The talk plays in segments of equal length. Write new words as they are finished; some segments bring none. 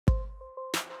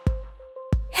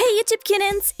YouTube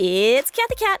kittens, it's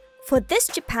Cathy Cat. For this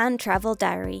Japan travel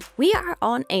diary, we are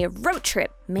on a road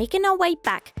trip making our way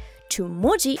back to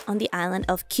Moji on the island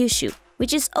of Kyushu,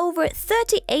 which is over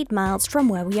 38 miles from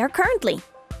where we are currently.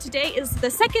 Today is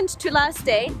the second to last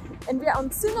day and we're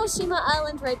on Tsunoshima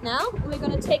Island right now. We're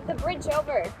gonna take the bridge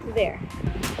over to there.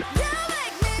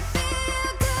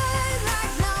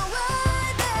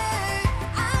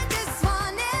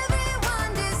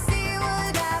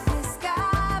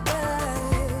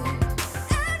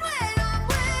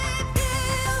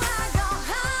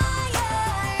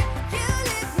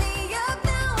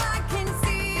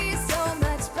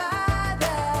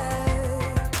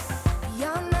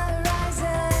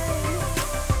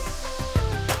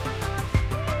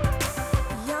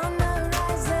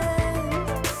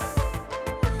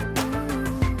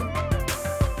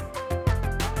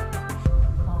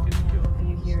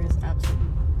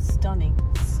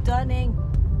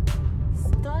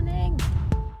 Stunning.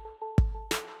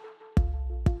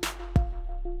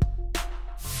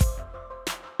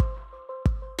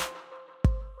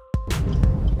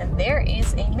 And there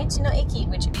is a Michi-no-eki,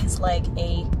 which is like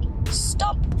a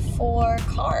stop for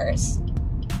cars.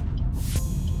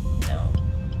 You know,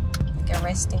 like a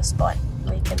resting spot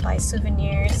where you can buy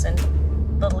souvenirs and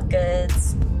little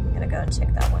goods. I'm gonna go and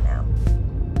check that one out.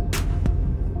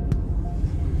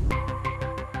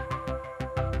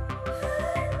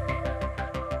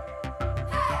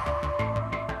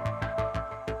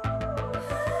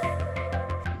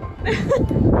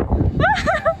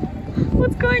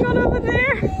 What's going on over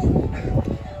there?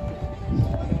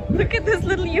 Look at this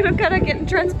little Yurokara getting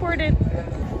transported.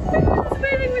 He's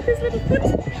waving with his little foot.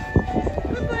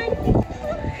 Bye-bye.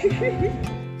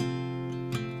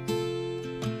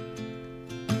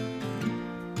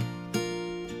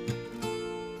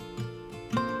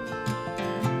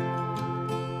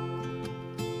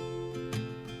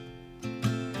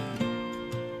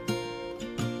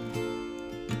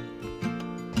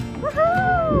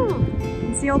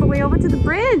 See all the way over to the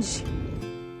bridge.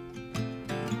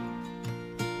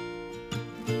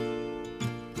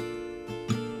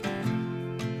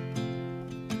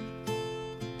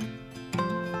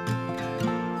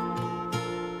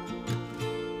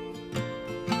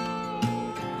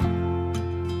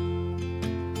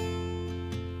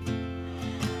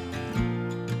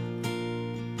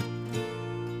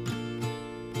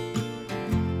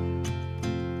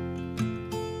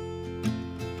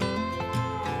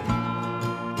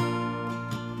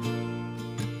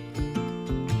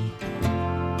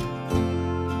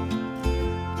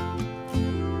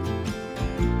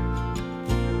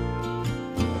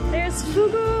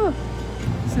 Fugu!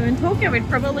 So in Tokyo we'd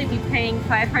probably be paying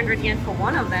 500 yen for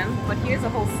one of them, but here's a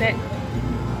whole set.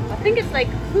 I think it's like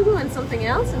fugu and something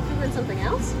else, and fugu and something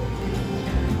else.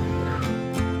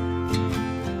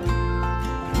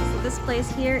 So this place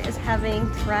here is having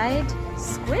fried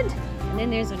squid, and then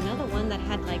there's another one that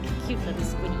had like cute little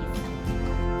squiddies.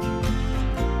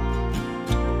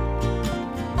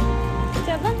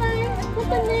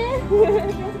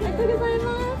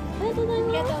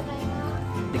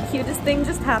 The cutest thing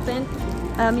just happened.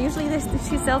 Usually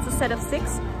she sells a set of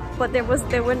 6, but there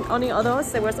weren't any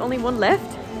others. There was only one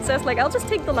left. So I was like, I'll just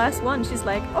take the last one. She's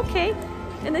like, okay.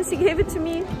 And then she gave it to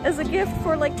me as a gift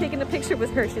for like taking a picture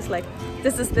with her. She's like,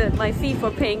 this is my fee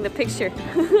for paying the picture.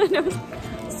 And it was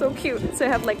so cute. So I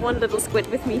have like one little squid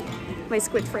with me, my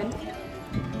squid friend.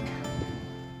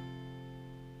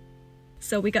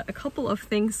 So we got a couple of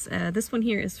things. This one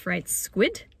here is fried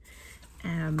squid.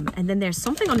 And then there's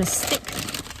something on a stick.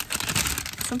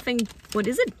 Something, what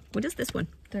is it? What is this one,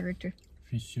 director?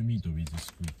 Fish meat with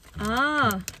squid.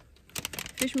 Ah,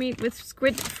 fish meat with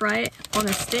squid fry on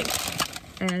a stick.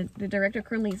 The director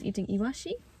currently is eating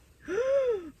iwashi.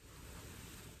 I'm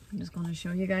just gonna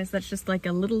show you guys, that's just like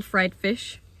a little fried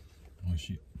fish.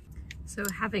 So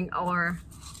having our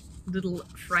little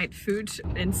fried food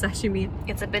in sashimi,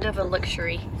 it's a bit of a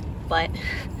luxury, but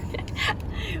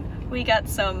we got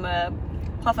some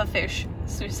puffer fish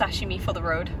sashimi for the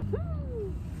road.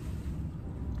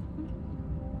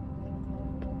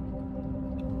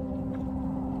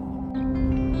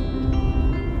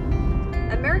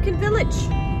 American Village.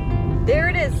 There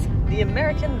it is, the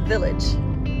American Village.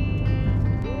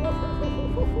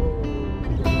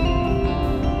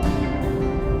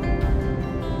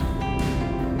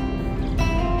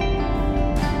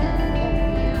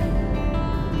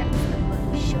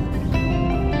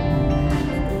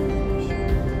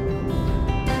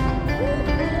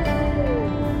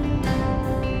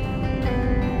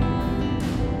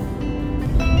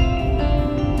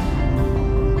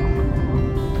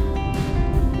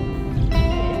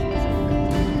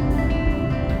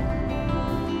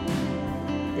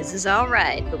 This is our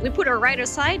ride, but we put our ride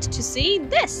aside to see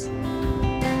this.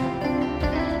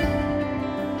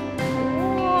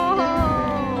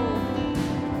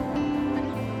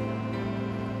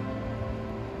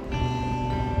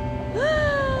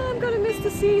 I'm gonna miss the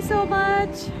sea so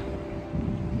much.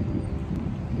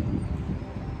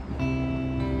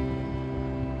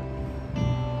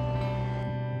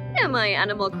 And my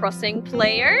Animal Crossing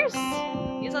players.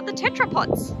 These are the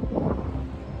tetrapods.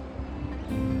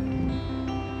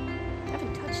 I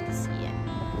haven't touched the sea yet.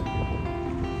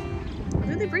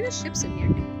 Do they bring the ships in here?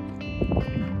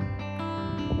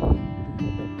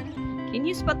 Can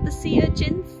you spot the sea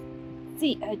urchins?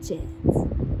 Sea urchins.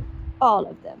 All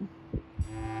of them.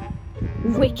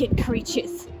 Wicked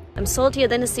creatures. I'm saltier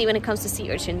than the sea when it comes to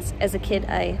sea urchins. As a kid,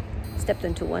 I stepped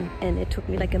into one and it took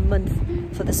me like a month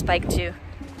for the spike to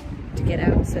get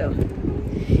out, so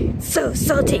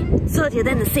salty, saltier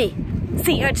than the sea.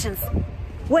 Sea urchins,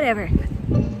 whatever.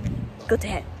 Go to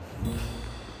hell.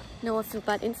 No, I feel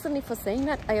bad instantly for saying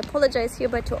that. I apologize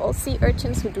hereby to all sea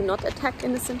urchins who do not attack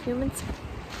innocent humans.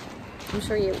 I'm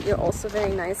sure you're also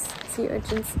very nice sea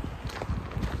urchins.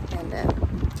 And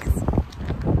yes,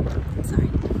 sorry.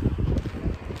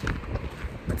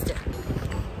 But still.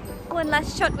 One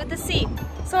last shot with the sea.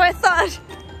 So I thought,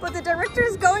 but the director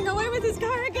is going away with his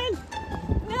car again.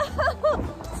 No!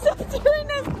 Stop doing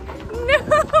this! No!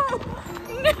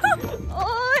 No!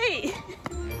 Oi!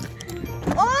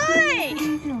 Oi!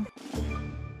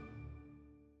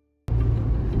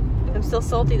 I'm still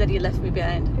salty that he left me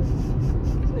behind.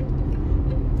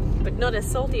 But not as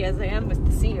salty as I am with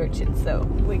the sea urchin, so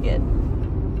we're good.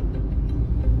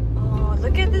 Oh,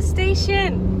 look at the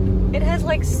station! It has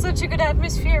like such a good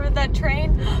atmosphere with that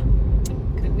train.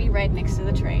 Could we ride next to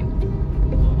the train?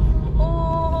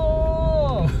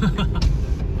 Oh!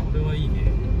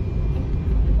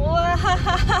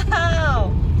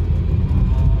 Wow!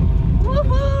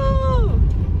 Woohoo!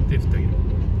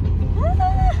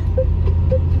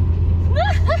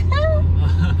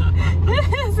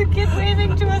 There's a kid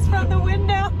waving to us from the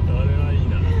window.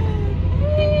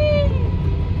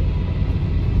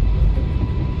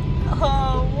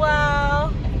 Oh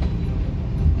wow!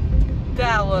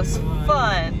 That was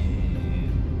fun.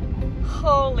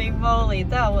 Holy moly,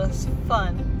 that was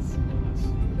fun.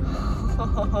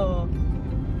 Oh.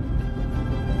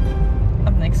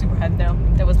 I'm like super hyped now.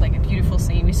 That was like a beautiful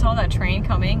scene. We saw that train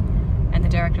coming and the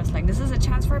director was like, this is a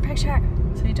chance for a picture.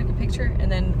 So he took a picture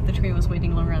and then the train was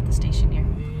waiting longer at the station here.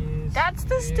 That's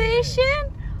the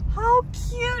station? How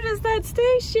cute is that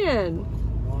station?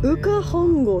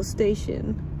 Ukahongo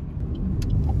Station.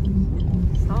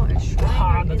 So a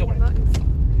shrine in the mountains.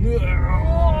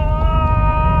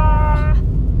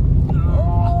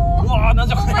 Oh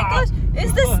my gosh,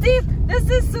 is this steep? This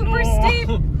is super steep.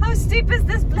 How steep is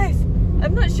this place?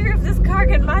 I'm not sure if this car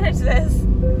can manage this.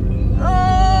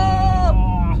 Oh,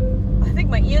 I think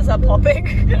my ears are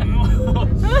popping.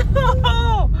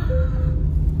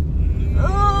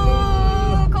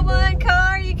 Oh, come on,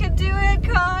 car, you can do it,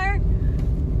 car.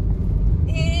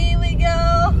 Here we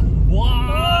go.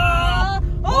 Wow.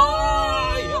 Oh.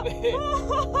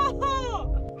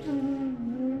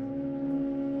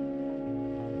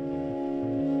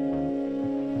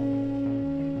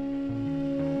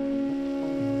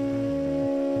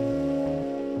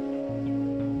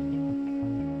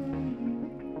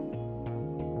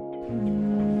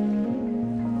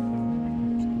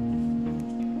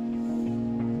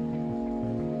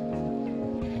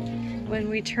 When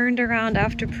we turned around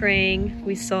after praying,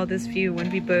 we saw this view when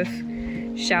we both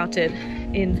shouted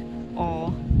in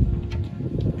awe.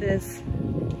 This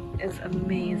is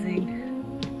amazing.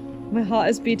 My heart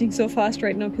is beating so fast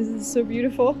right now because it's so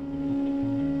beautiful.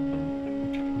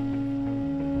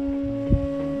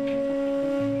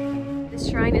 This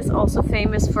shrine is also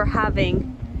famous for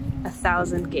having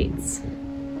 1,000 gates.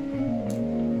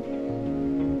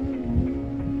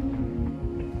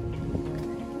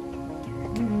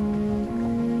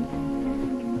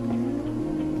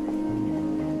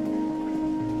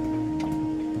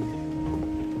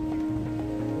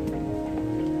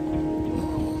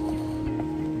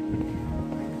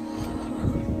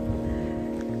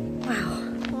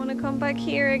 Come back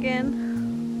here again.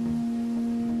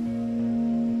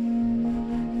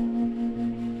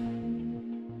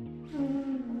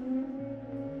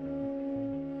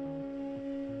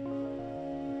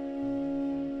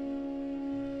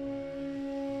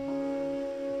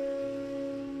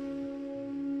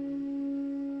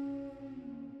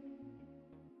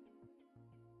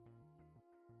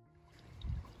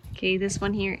 Okay, this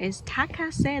one here is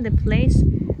Takase, the place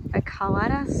where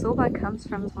Kawara soba comes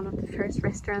from. It's one of the first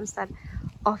restaurants that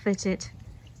offered it,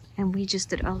 and we just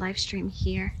did our live stream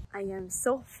here. I am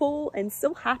so full and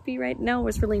so happy right now. It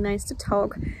was really nice to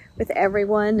talk with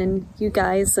everyone and you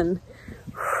guys, and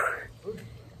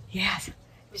yeah, it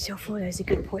was so full. It was a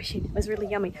good portion. It was really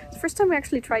yummy. It's the first time I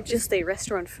actually tried just a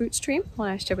restaurant food stream when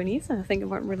I was Japanese, and I think it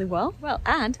went really well. Well,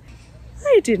 and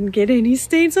I didn't get any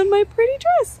stains on my pretty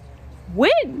dress.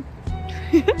 Win!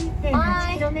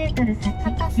 Bye!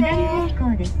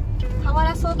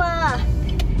 Hawara soba!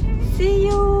 See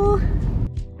you!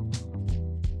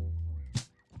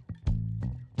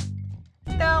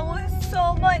 That was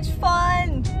so much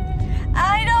fun!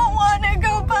 I don't want to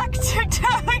go back to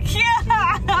Tokyo!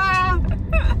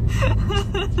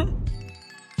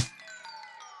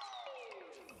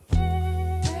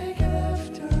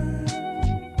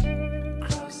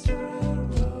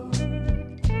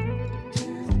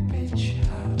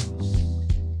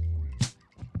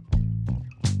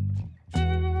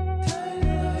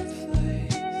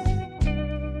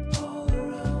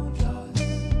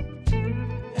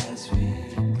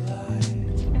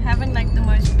 Having like the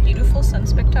most beautiful sun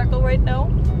spectacle right now,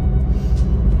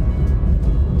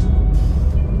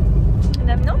 and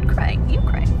I'm not crying. You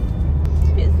crying?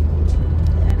 Yes.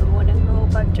 I don't want to go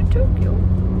back to Tokyo.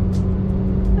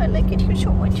 I like it here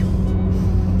so much.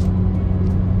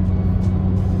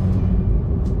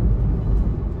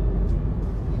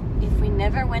 If we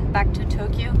never went back to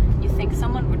Tokyo, you think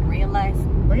someone would realize?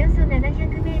 およそ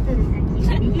700メートル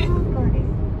先、右方向です。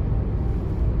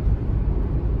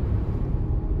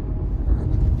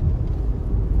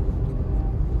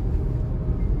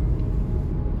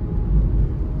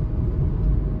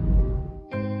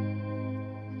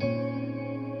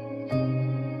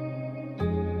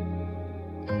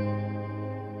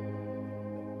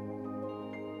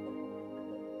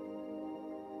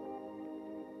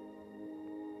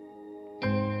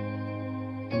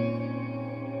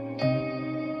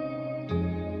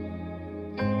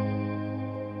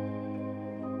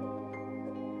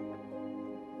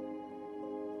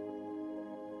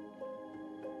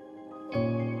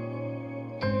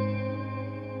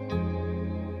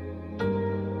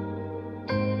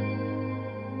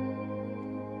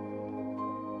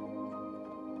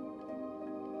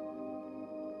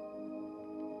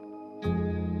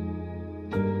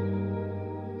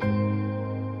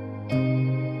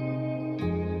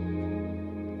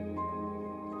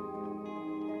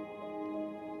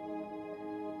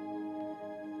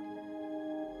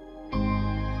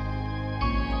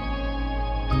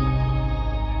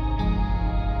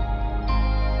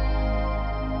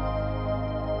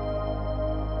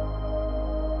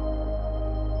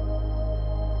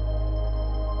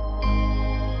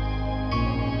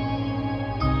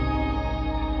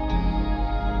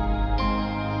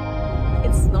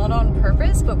Not on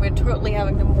purpose, but we're totally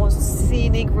having the most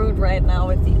scenic route right now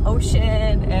with the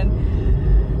ocean and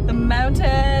the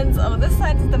mountains. On this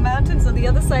side is the mountains, on the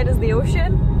other side is the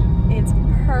ocean. It's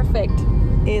perfect.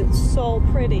 It's so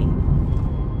pretty.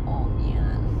 Oh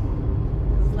man,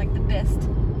 this is like the best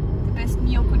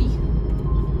miyokuri.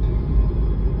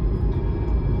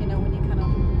 You know, when you kind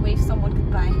of wave someone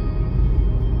goodbye.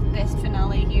 Best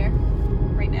finale here,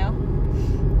 right now.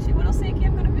 Shimonoseki,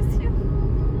 I'm gonna miss you.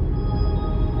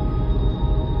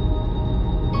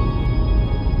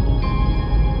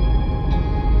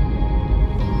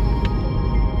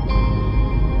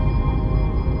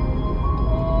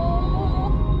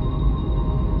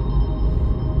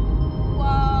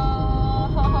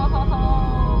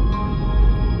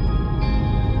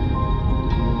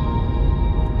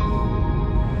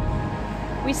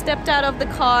 We stepped out of the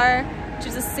car to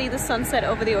just see the sunset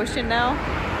over the ocean now.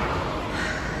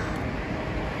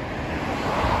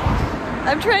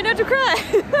 I'm trying not to cry.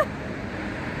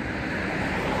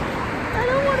 I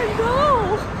don't want to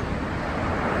go.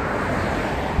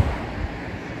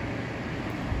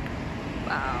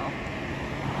 Wow.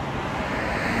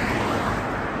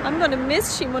 I'm gonna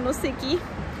miss Shimonoseki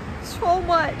so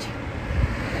much.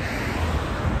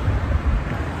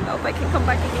 I hope I can come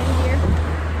back again here.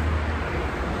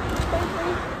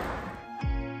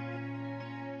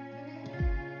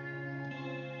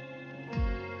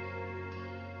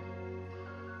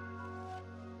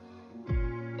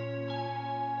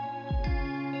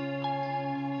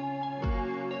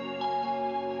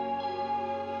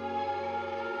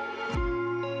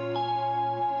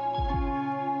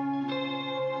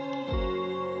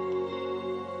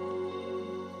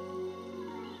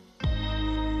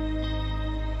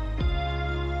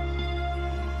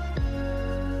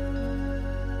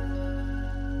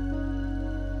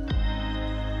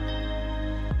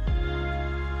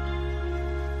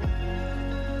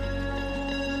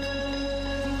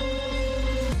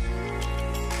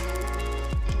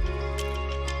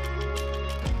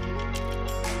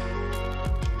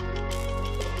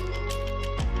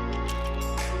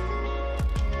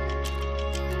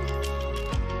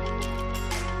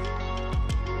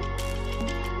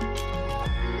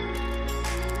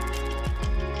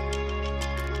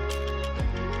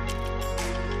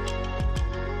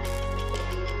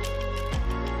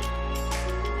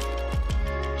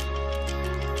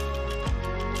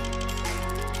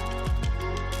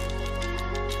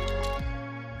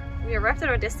 arrived at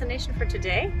our destination for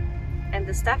today, and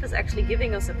the staff is actually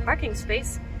giving us a parking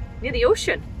space near the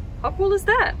ocean. How cool is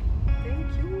that?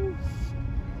 Thank you.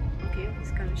 Okay,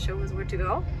 he's gonna show us where to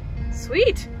go.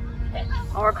 Sweet!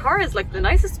 Our car is like the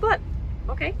nicest spot.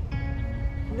 Okay.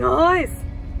 Nice!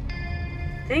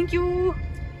 Thank you!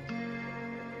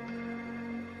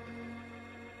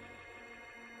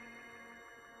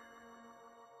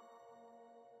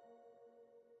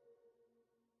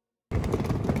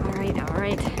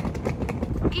 Alright.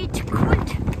 Eat good!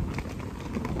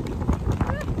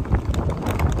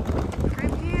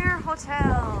 Premier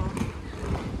Hotel!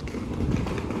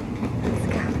 Let's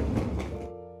go.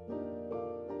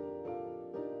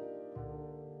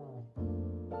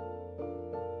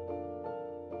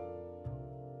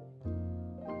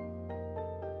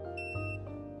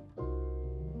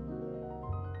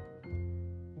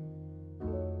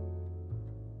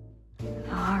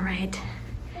 Alright.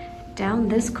 Down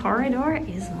this corridor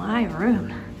is my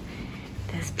room.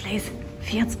 This place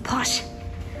feels posh.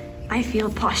 I feel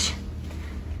posh.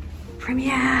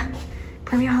 Premier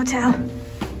Hotel.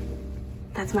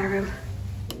 That's my room.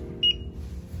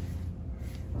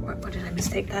 Or did I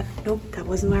mistake that? Nope, that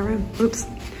wasn't my room. Oops.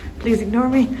 Please ignore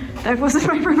me. That wasn't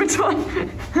my room at all.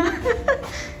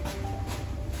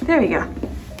 There we go.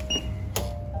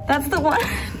 That's the one.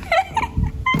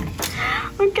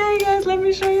 Okay guys, let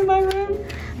me show you my room.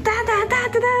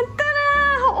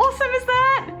 How awesome is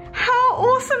that? How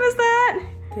awesome is that?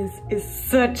 This is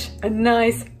such a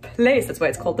nice place. That's why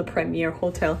it's called the Premier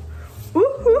Hotel.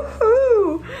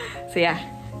 Woo-hoo-hoo. So yeah,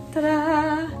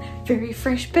 ta-da! Very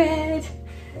fresh bed.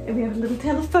 And we have a little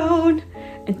telephone.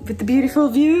 And with the beautiful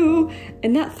view.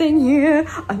 And that thing here.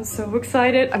 I'm so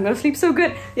excited. I'm gonna sleep so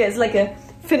good. Yeah, it's like a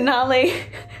finale.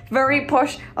 Very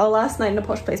posh. Our last night in a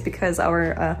posh place because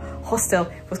our hostel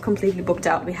was completely booked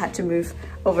out. We had to move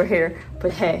over here.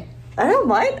 But hey, I don't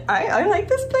mind. I like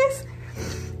this place.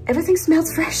 Everything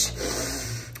smells fresh.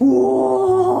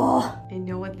 Whoa! And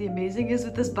you know what the amazing is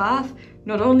with this bath?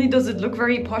 Not only does it look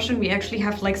very posh and we actually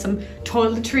have like some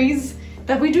toiletries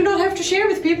that we do not have to share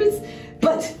with people,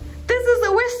 but this is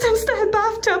a Western style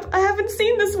bathtub. I haven't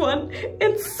seen this one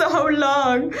in so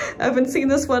long. I haven't seen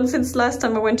this one since last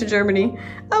time I went to Germany.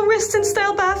 A Western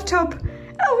style bathtub.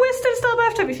 A Western style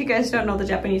bathtub. If you guys don't know, the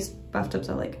Japanese bathtubs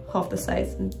are like half the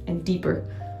size and deeper.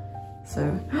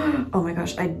 So, oh my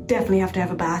gosh, I definitely have to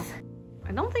have a bath.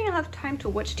 I don't think I'll have time to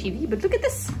watch TV, but look at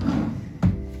this.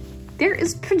 There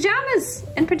is pajamas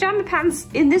and pajama pants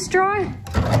in this drawer.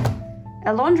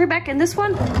 A laundry bag in this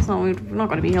one. So we're not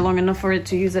going to be here long enough for it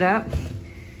to use it out.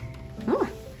 Oh,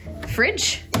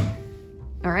 fridge.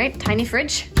 All right, tiny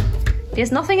fridge.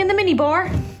 There's nothing in the mini bar.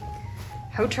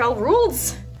 Hotel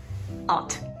rules.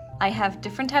 Odd. I have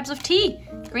different types of tea.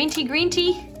 Green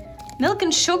tea, milk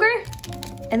and sugar.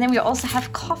 And then we also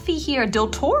have coffee here,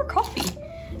 Dotor coffee.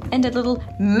 And a little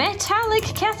metallic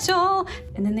kettle.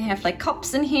 And then they have like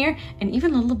cups in here and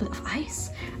even a little bit of ice.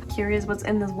 I'm curious what's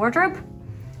in this wardrobe.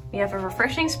 We have a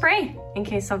refreshing spray in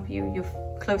case of you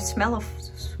close smell of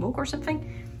smoke or something.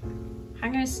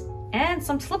 Hangers and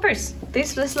some slippers.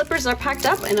 These slippers are packed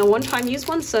up in a one-time use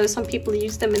one, so some people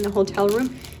use them in the hotel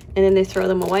room and then they throw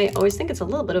them away. I always think it's a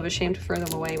little bit of a shame to throw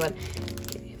them away, but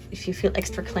if you feel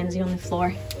extra cleansy on the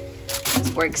floor,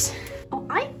 this works. Oh,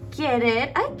 I get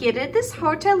it. This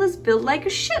hotel is built like a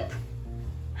ship.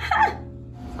 Ha!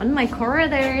 On my core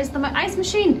there is my ice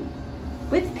machine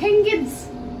with penguins.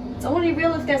 It's only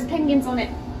real if there's penguins on it.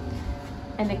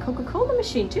 And a Coca-Cola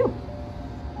machine too.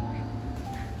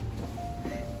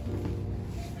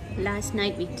 Last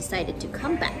night we decided to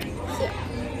come back here.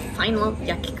 Final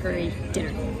yakitori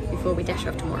dinner before we dash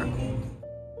off tomorrow.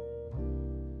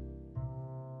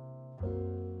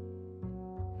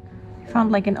 I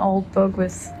found like an old book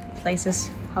with places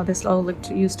how this all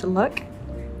used to look.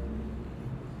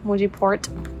 Moji Port.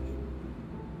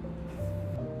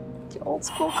 The old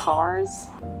school cars.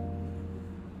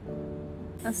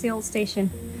 That's the old station.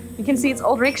 You can see it's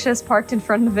old rickshaws parked in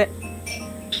front of it.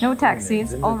 No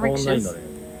taxis, all rickshaws.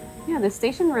 Yeah, the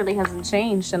station really hasn't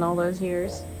changed in all those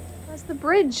years. There's the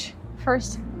bridge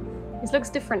first. It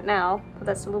looks different now, but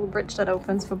that's the little bridge that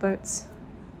opens for boats.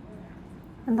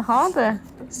 And the harbor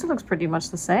still looks pretty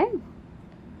much the same.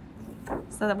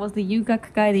 So that was the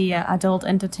Yugakukai, the adult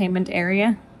entertainment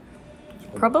area.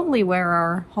 Probably where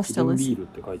our hostel is. Kirin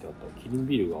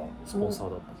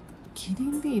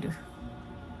Biru.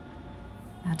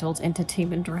 Adult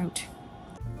entertainment route.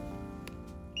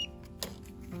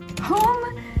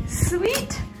 Home,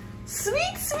 sweet,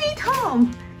 sweet, sweet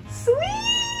home.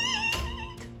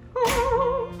 Sweet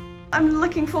home. I'm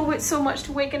looking forward so much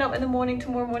to waking up in the morning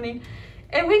tomorrow morning.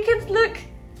 And we can look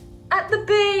at the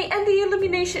bay and the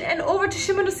illumination and over to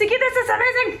Shimonoseki. This is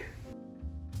amazing!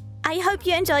 I hope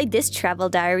you enjoyed this travel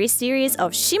diary series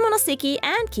of Shimonoseki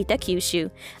and Kitakyushu.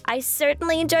 I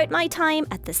certainly enjoyed my time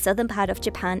at the southern part of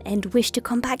Japan and wish to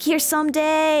come back here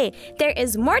someday. There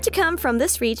is more to come from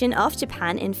this region of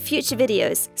Japan in future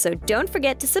videos, so don't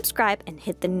forget to subscribe and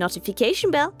hit the notification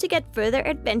bell to get further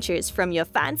adventures from your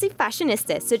fancy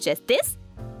fashionistas such as this,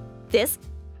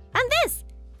 and this.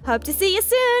 Hope to see you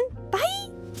soon. Bye!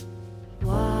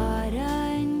 What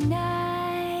a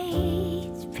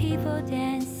night, people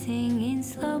dancing in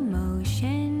slow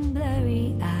motion,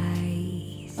 blurry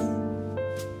eyes.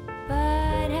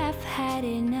 But I've had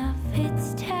enough,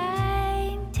 it's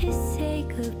time to say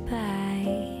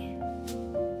goodbye.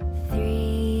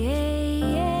 3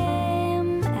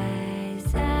 a.m.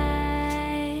 as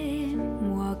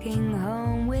I'm walking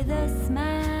home with a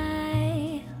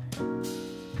smile.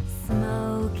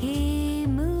 Smoky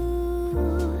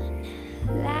moon,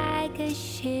 like a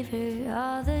shiver,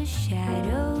 all the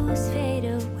shadows fade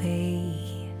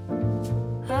away.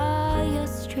 All your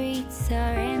streets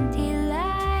are empty,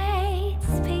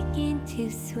 lights begin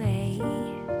to sway.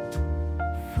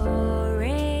 4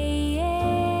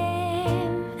 a.m.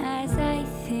 as I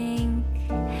think,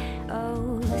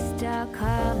 oh,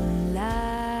 Stockholm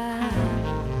love.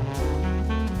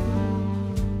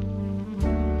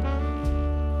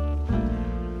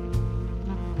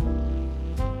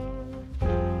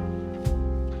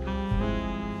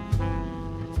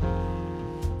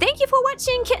 Thank you for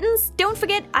watching, kittens! Don't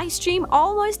forget, I stream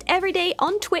almost every day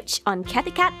on Twitch on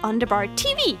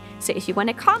CathyCat_TV. So if you want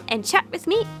to come and chat with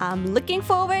me, I'm looking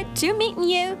forward to meeting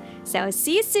you. So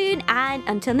see you soon, and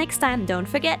until next time, don't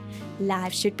forget,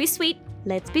 life should be sweet.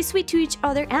 Let's be sweet to each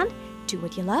other and do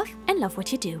what you love and love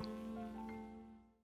what you do.